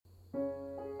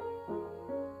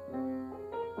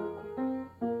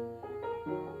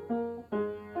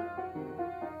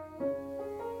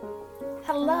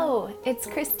Hello, it's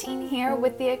Christine here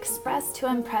with the Express to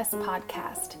Impress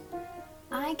podcast.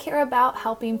 I care about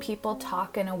helping people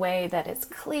talk in a way that is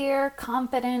clear,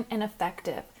 confident, and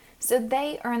effective so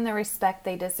they earn the respect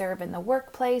they deserve in the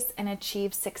workplace and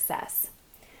achieve success.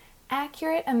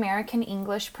 Accurate American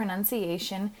English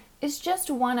pronunciation is just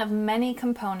one of many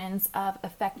components of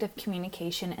effective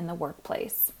communication in the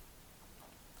workplace.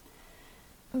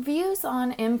 Views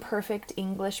on imperfect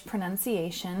English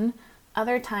pronunciation,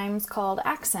 other times called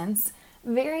accents,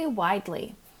 vary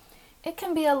widely. It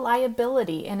can be a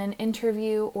liability in an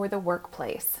interview or the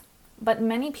workplace, but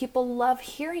many people love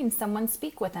hearing someone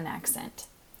speak with an accent.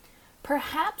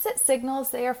 Perhaps it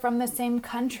signals they are from the same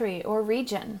country or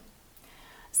region.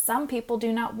 Some people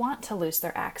do not want to lose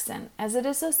their accent, as it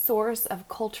is a source of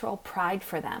cultural pride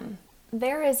for them.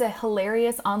 There is a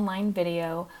hilarious online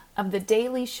video of The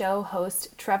Daily Show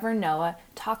host Trevor Noah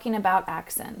talking about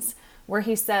accents, where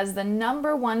he says the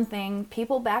number one thing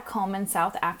people back home in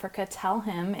South Africa tell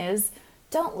him is,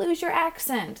 "Don't lose your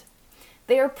accent."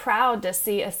 They are proud to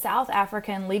see a South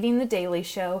African leading The Daily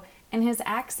Show, and his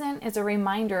accent is a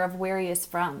reminder of where he is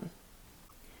from.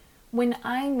 When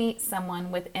I meet someone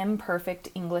with imperfect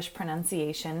English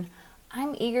pronunciation,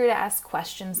 I'm eager to ask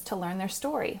questions to learn their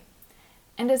story.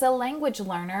 And as a language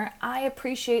learner, I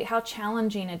appreciate how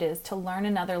challenging it is to learn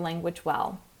another language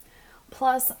well.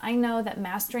 Plus, I know that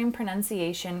mastering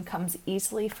pronunciation comes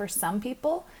easily for some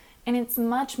people, and it's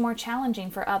much more challenging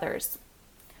for others.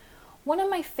 One of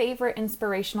my favorite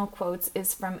inspirational quotes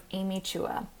is from Amy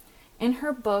Chua. In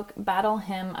her book, Battle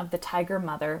Hymn of the Tiger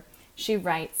Mother, she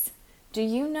writes, "Do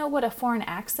you know what a foreign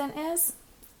accent is?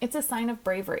 It's a sign of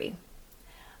bravery."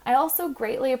 I also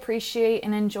greatly appreciate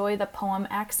and enjoy the poem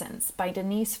Accents by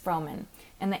Denise Frohman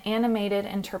and the animated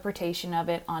interpretation of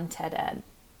it on TED-Ed.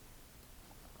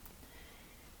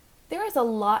 There is a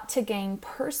lot to gain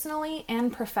personally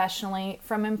and professionally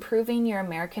from improving your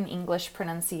American English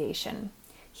pronunciation.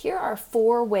 Here are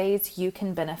 4 ways you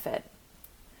can benefit.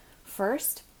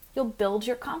 First, you'll build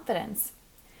your confidence.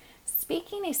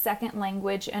 Speaking a second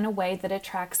language in a way that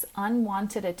attracts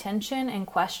unwanted attention and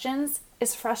questions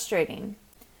is frustrating.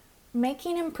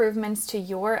 Making improvements to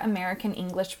your American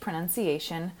English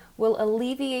pronunciation will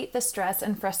alleviate the stress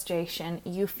and frustration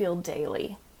you feel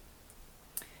daily.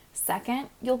 Second,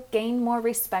 you'll gain more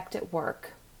respect at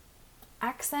work.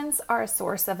 Accents are a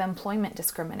source of employment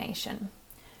discrimination.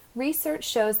 Research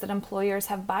shows that employers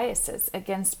have biases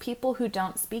against people who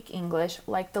don't speak English,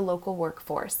 like the local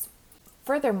workforce.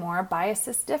 Furthermore,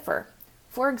 biases differ.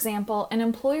 For example, an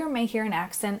employer may hear an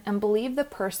accent and believe the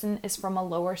person is from a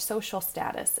lower social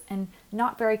status and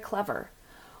not very clever,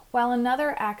 while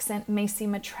another accent may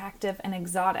seem attractive and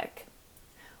exotic.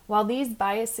 While these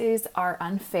biases are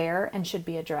unfair and should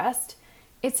be addressed,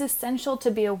 it's essential to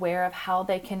be aware of how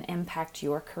they can impact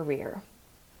your career.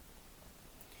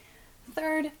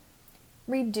 Third,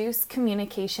 reduce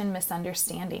communication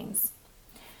misunderstandings.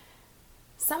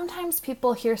 Sometimes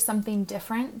people hear something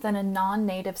different than a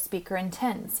non-native speaker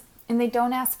intends, and they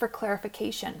don't ask for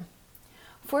clarification.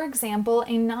 For example,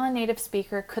 a non-native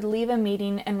speaker could leave a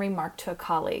meeting and remark to a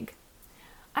colleague,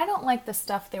 "I don't like the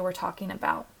stuff they were talking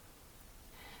about."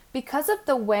 Because of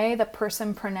the way the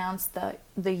person pronounced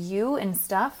the you in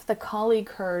stuff, the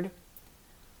colleague heard,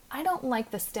 "I don't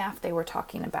like the staff they were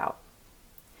talking about."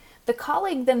 The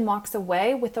colleague then walks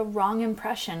away with a wrong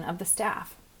impression of the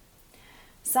staff.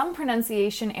 Some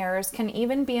pronunciation errors can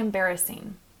even be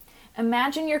embarrassing.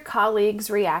 Imagine your colleagues'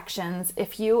 reactions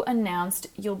if you announced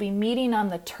you'll be meeting on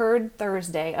the third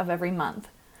Thursday of every month.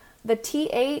 The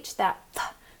TH, that th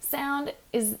sound,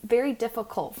 is very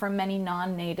difficult for many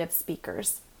non-native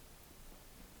speakers.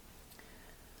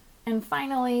 And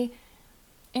finally,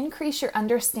 increase your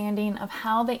understanding of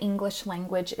how the English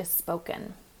language is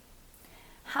spoken.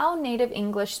 How native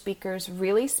English speakers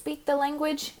really speak the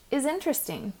language is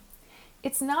interesting.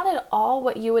 It's not at all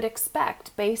what you would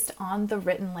expect based on the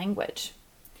written language.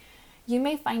 You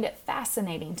may find it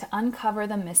fascinating to uncover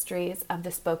the mysteries of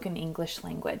the spoken English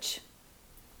language.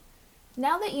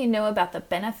 Now that you know about the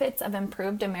benefits of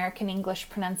improved American English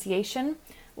pronunciation,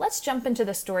 let's jump into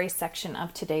the story section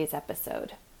of today's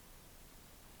episode.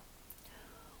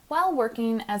 While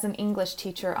working as an English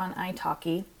teacher on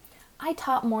italki, I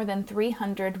taught more than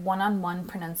 300 one-on-one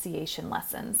pronunciation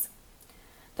lessons.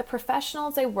 The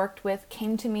professionals I worked with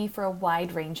came to me for a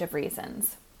wide range of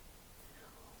reasons.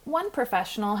 One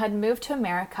professional had moved to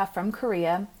America from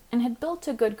Korea and had built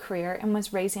a good career and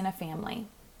was raising a family.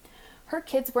 Her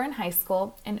kids were in high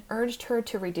school and urged her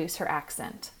to reduce her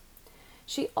accent.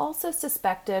 She also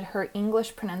suspected her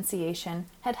English pronunciation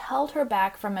had held her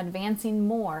back from advancing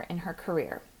more in her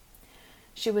career.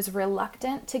 She was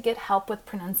reluctant to get help with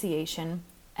pronunciation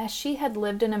as she had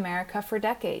lived in America for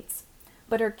decades.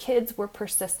 But her kids were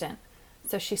persistent,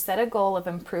 so she set a goal of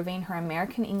improving her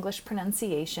American English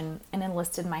pronunciation and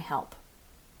enlisted my help.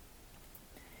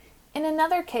 In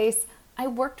another case, I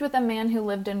worked with a man who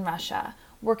lived in Russia,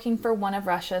 working for one of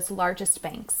Russia's largest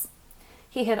banks.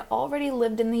 He had already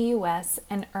lived in the US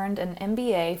and earned an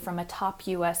MBA from a top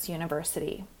US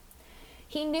university.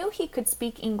 He knew he could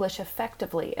speak English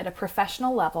effectively at a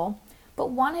professional level, but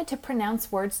wanted to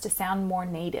pronounce words to sound more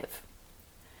native.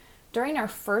 During our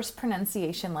first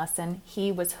pronunciation lesson,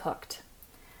 he was hooked.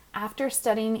 After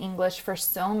studying English for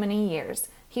so many years,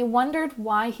 he wondered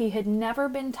why he had never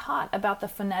been taught about the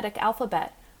phonetic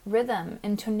alphabet, rhythm,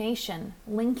 intonation,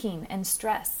 linking, and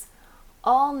stress,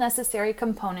 all necessary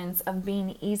components of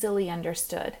being easily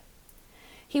understood.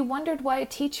 He wondered why a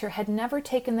teacher had never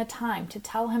taken the time to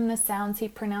tell him the sounds he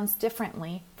pronounced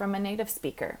differently from a native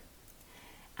speaker.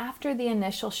 After the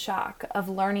initial shock of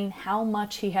learning how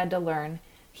much he had to learn,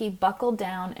 he buckled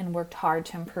down and worked hard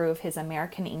to improve his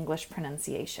American English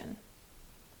pronunciation.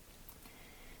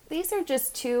 These are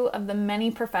just two of the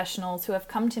many professionals who have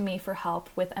come to me for help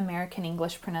with American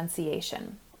English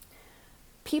pronunciation.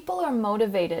 People are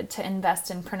motivated to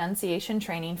invest in pronunciation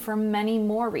training for many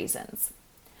more reasons.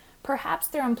 Perhaps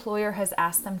their employer has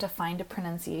asked them to find a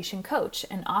pronunciation coach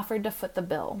and offered to foot the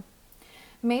bill.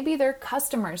 Maybe their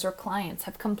customers or clients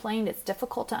have complained it's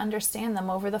difficult to understand them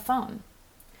over the phone.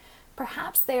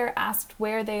 Perhaps they are asked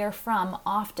where they are from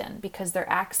often because their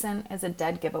accent is a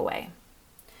dead giveaway.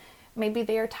 Maybe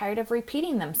they are tired of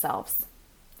repeating themselves.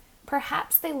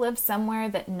 Perhaps they live somewhere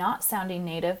that not sounding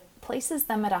native places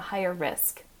them at a higher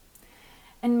risk.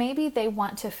 And maybe they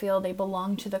want to feel they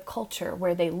belong to the culture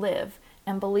where they live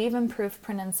and believe improved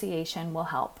pronunciation will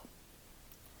help.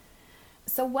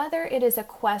 So whether it is a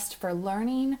quest for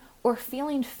learning or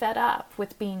feeling fed up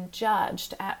with being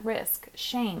judged, at risk,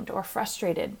 shamed, or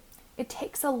frustrated, it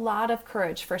takes a lot of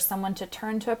courage for someone to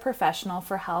turn to a professional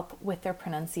for help with their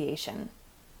pronunciation.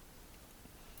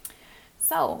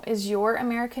 So, is your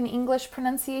American English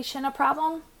pronunciation a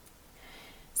problem?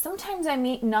 Sometimes I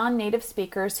meet non-native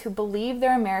speakers who believe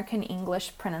their American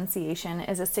English pronunciation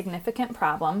is a significant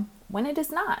problem when it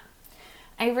is not.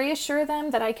 I reassure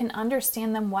them that I can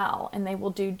understand them well and they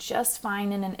will do just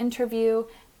fine in an interview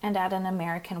and at an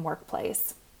American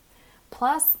workplace.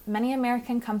 Plus, many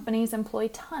American companies employ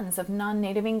tons of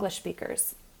non-native English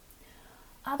speakers.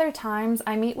 Other times,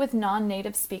 I meet with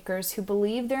non-native speakers who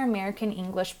believe their American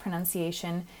English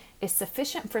pronunciation is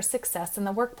sufficient for success in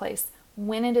the workplace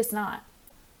when it is not.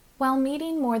 While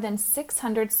meeting more than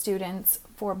 600 students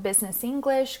for business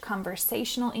English,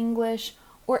 conversational English,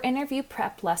 or interview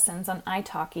prep lessons on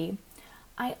italki,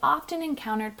 I often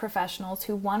encountered professionals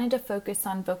who wanted to focus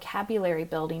on vocabulary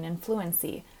building and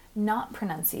fluency, not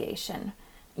pronunciation.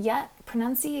 Yet,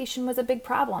 pronunciation was a big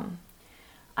problem.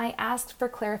 I asked for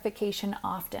clarification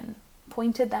often,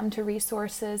 pointed them to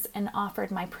resources, and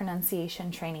offered my pronunciation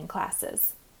training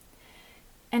classes.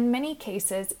 In many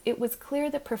cases, it was clear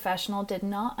the professional did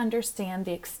not understand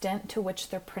the extent to which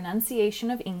their pronunciation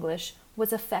of English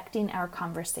was affecting our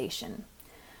conversation.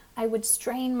 I would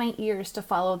strain my ears to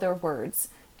follow their words,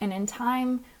 and in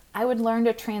time, I would learn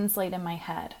to translate in my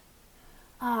head.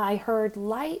 I heard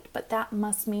light, but that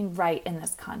must mean right in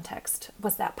this context.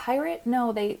 Was that pirate?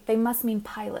 No, they must mean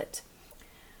pilot.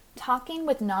 Talking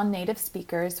with non-native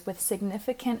speakers with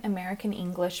significant American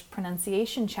English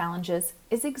pronunciation challenges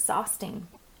is exhausting.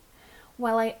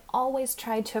 While I always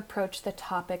tried to approach the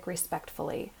topic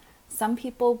respectfully, some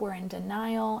people were in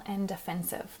denial and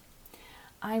defensive.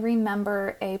 I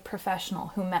remember a professional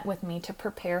who met with me to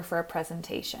prepare for a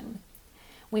presentation.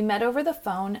 We met over the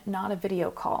phone, not a video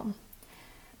call.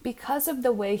 Because of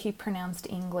the way he pronounced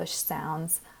English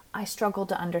sounds, I struggled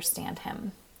to understand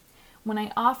him. When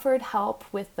I offered help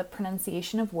with the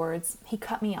pronunciation of words, he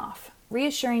cut me off,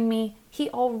 reassuring me he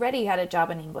already had a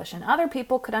job in English and other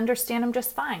people could understand him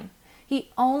just fine. He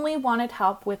only wanted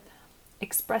help with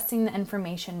expressing the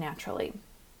information naturally.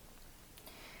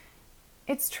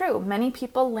 It's true, many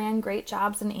people land great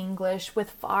jobs in English with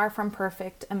far from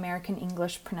perfect American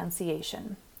English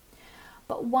pronunciation.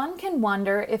 But one can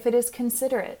wonder if it is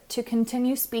considerate to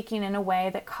continue speaking in a way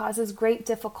that causes great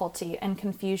difficulty and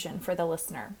confusion for the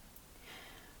listener.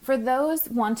 For those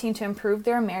wanting to improve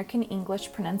their American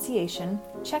English pronunciation,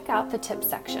 check out the tips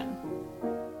section.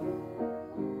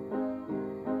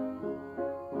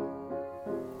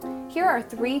 Here are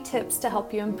 3 tips to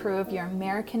help you improve your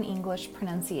American English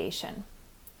pronunciation.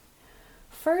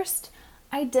 First,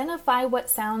 identify what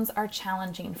sounds are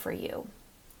challenging for you.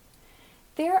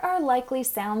 There are likely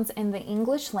sounds in the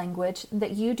English language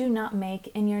that you do not make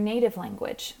in your native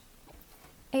language.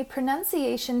 A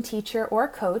pronunciation teacher or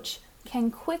coach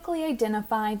can quickly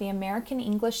identify the American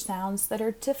English sounds that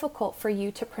are difficult for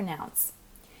you to pronounce.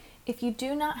 If you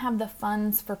do not have the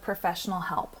funds for professional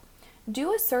help,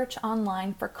 do a search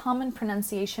online for common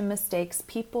pronunciation mistakes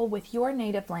people with your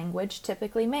native language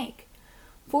typically make.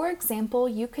 For example,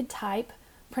 you could type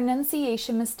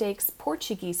pronunciation mistakes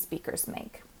Portuguese speakers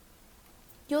make.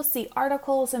 You'll see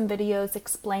articles and videos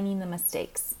explaining the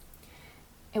mistakes.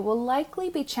 It will likely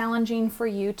be challenging for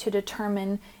you to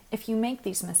determine if you make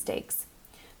these mistakes.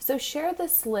 So share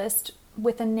this list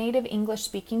with a native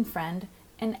English-speaking friend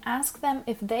and ask them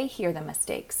if they hear the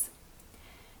mistakes.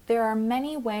 There are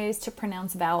many ways to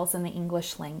pronounce vowels in the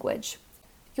English language.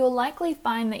 You'll likely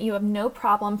find that you have no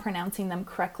problem pronouncing them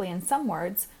correctly in some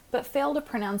words, but fail to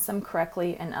pronounce them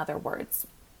correctly in other words.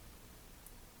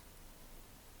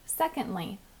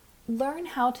 Secondly, learn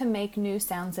how to make new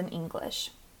sounds in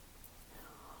English.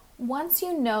 Once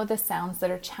you know the sounds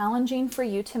that are challenging for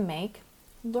you to make,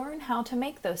 learn how to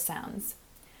make those sounds.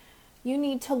 You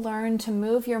need to learn to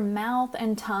move your mouth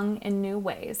and tongue in new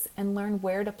ways and learn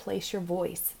where to place your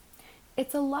voice.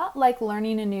 It's a lot like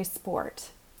learning a new sport.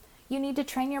 You need to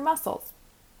train your muscles.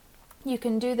 You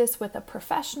can do this with a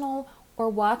professional or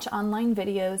watch online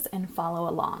videos and follow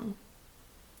along.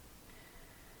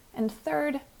 And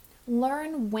third,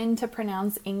 learn when to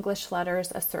pronounce English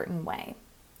letters a certain way.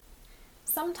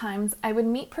 Sometimes I would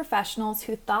meet professionals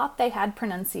who thought they had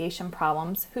pronunciation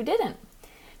problems who didn't.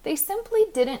 They simply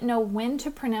didn't know when to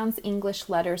pronounce English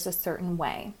letters a certain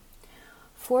way.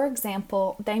 For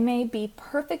example, they may be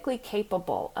perfectly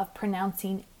capable of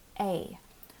pronouncing A,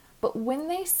 but when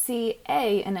they see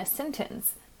A in a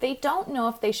sentence, they don't know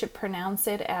if they should pronounce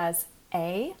it as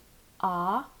A,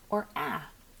 ah, or ah.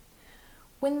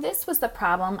 When this was the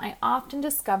problem, I often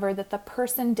discovered that the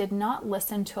person did not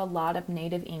listen to a lot of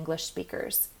native English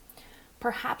speakers.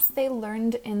 Perhaps they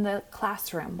learned in the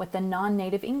classroom with a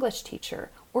non-native English teacher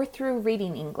or through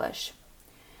reading English.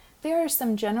 There are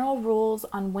some general rules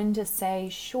on when to say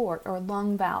short or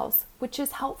long vowels, which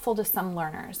is helpful to some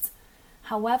learners.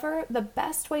 However, the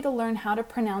best way to learn how to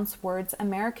pronounce words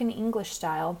American English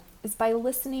style is by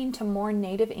listening to more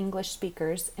native English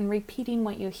speakers and repeating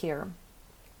what you hear.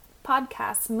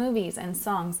 Podcasts, movies, and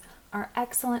songs are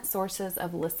excellent sources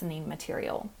of listening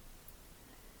material.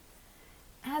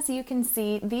 As you can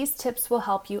see, these tips will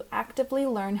help you actively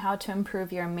learn how to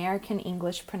improve your American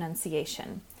English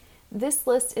pronunciation. This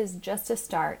list is just a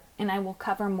start, and I will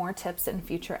cover more tips in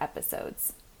future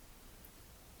episodes.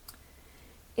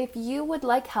 If you would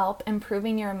like help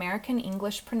improving your American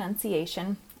English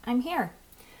pronunciation, I'm here.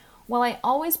 While I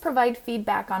always provide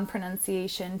feedback on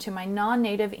pronunciation to my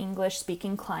non-native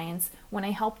English-speaking clients when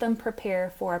I help them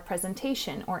prepare for a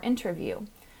presentation or interview,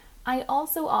 I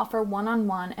also offer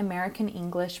one-on-one American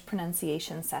English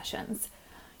pronunciation sessions.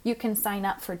 You can sign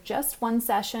up for just one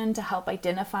session to help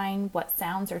identifying what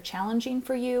sounds are challenging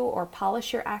for you or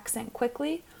polish your accent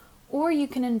quickly, or you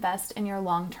can invest in your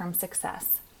long-term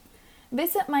success.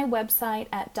 Visit my website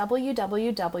at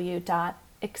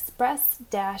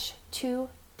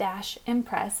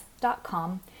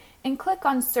www.express-2-impress.com and click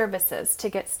on Services to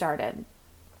get started.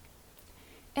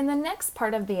 In the next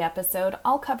part of the episode,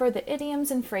 I'll cover the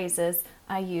idioms and phrases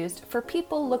I used for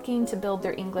people looking to build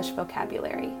their English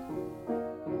vocabulary.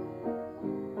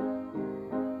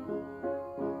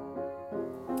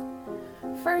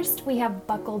 First, we have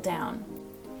buckle down.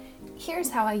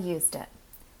 Here's how I used it.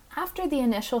 After the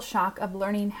initial shock of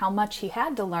learning how much he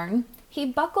had to learn, he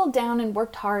buckled down and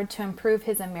worked hard to improve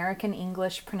his American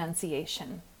English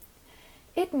pronunciation.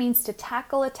 It means to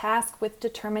tackle a task with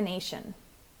determination.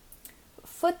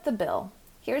 Foot the bill.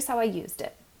 Here's how I used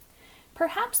it.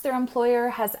 Perhaps their employer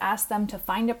has asked them to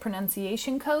find a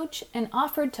pronunciation coach and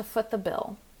offered to foot the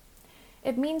bill.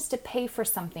 It means to pay for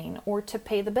something or to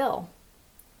pay the bill.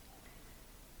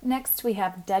 Next, we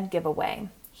have dead giveaway.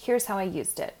 Here's how I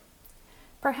used it.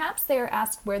 Perhaps they are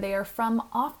asked where they are from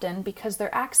often because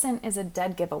their accent is a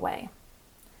dead giveaway.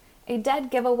 A dead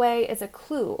giveaway is a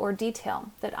clue or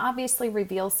detail that obviously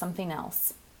reveals something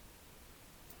else.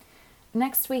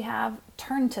 Next, we have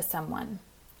turn to someone.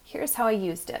 Here's how I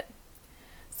used it.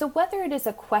 So whether it is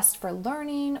a quest for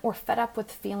learning or fed up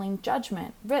with feeling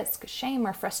judgment, risk, shame,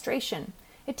 or frustration,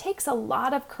 it takes a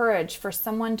lot of courage for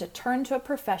someone to turn to a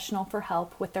professional for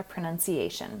help with their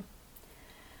pronunciation.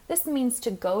 This means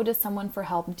to go to someone for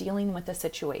help dealing with a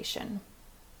situation.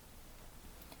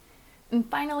 And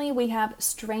finally, we have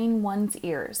strain one's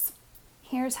ears.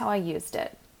 Here's how I used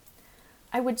it.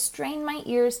 I would strain my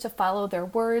ears to follow their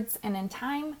words, and in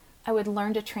time, I would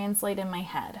learn to translate in my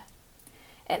head.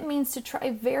 It means to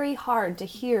try very hard to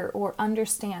hear or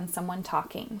understand someone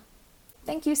talking.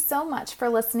 Thank you so much for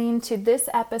listening to this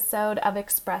episode of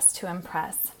Express to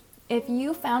Impress. If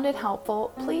you found it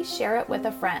helpful, please share it with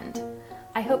a friend.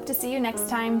 I hope to see you next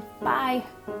time. Bye!